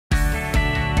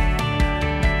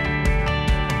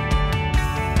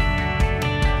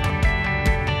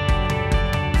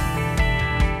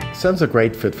Xen's a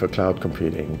great fit for cloud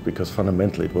computing because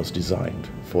fundamentally it was designed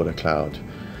for the cloud.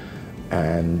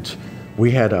 And we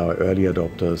had our early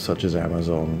adopters, such as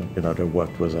Amazon, that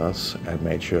worked with us and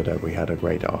made sure that we had a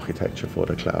great architecture for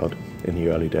the cloud in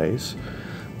the early days.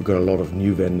 We got a lot of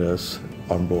new vendors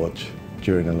on board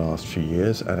during the last few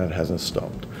years, and it hasn't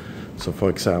stopped. So, for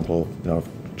example,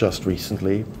 just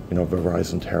recently,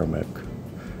 Verizon Terramec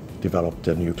developed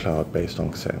a new cloud based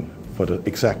on Xen for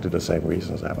exactly the same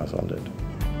reasons Amazon did.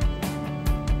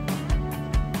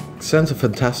 Xen's a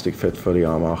fantastic fit for the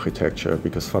ARM architecture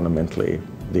because fundamentally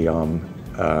the ARM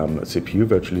CPU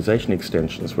virtualization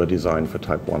extensions were designed for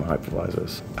Type 1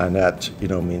 hypervisors. And that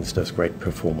means there's great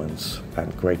performance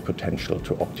and great potential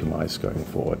to optimize going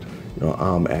forward.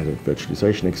 ARM added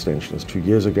virtualization extensions 2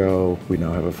 years ago. We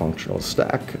now have a functional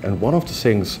stack. And one of the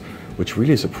things which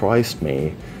really surprised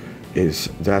me is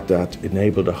that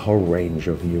enabled a whole range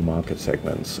of new market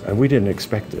segments. And we didn't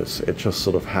expect this. It just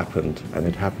sort of happened, and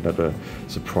it happened at a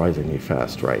surprisingly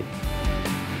fast rate.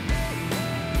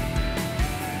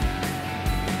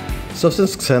 So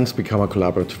since Xen's become a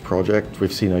collaborative project,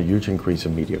 we've seen a huge increase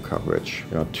in media coverage,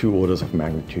 2 orders of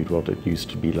magnitude what it used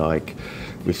to be like.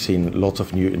 We've seen lots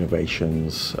of new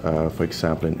innovations, for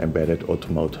example, in embedded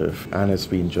automotive, and it's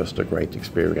been just a great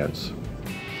experience.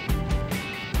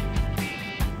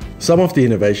 Some of the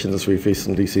innovations we've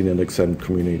recently seen in the Xen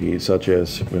community, such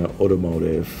as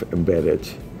automotive, embedded,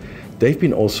 they've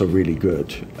been also really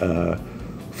good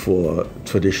for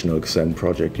traditional Xen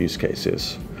project use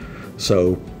cases.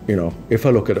 So, if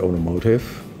I look at automotive,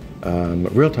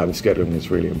 real-time scheduling is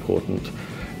really important.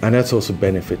 And that's also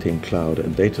benefiting cloud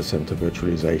and data center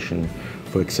virtualization,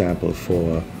 for example,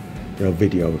 for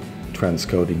video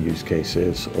transcoding use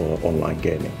cases or online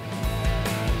gaming.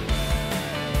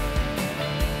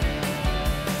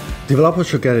 Developers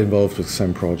should get involved with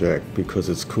Xen Project because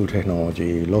it's cool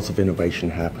technology, lots of innovation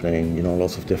happening,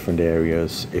 lots of different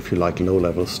areas. If you like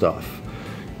low-level stuff,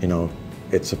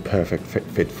 it's a perfect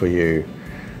fit for you.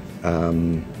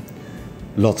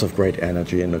 Lots of great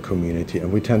energy in the community, and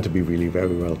we tend to be really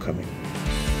very welcoming.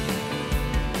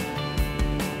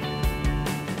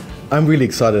 I'm really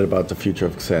excited about the future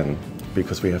of Xen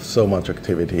because we have so much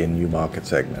activity in new market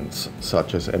segments,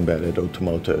 such as embedded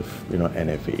automotive,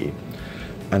 NFV.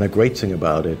 And a great thing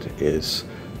about it is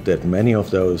that many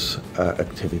of those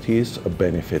activities are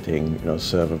benefiting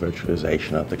server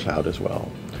virtualization at the cloud as well.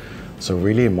 So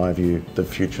really, in my view, the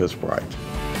future is bright.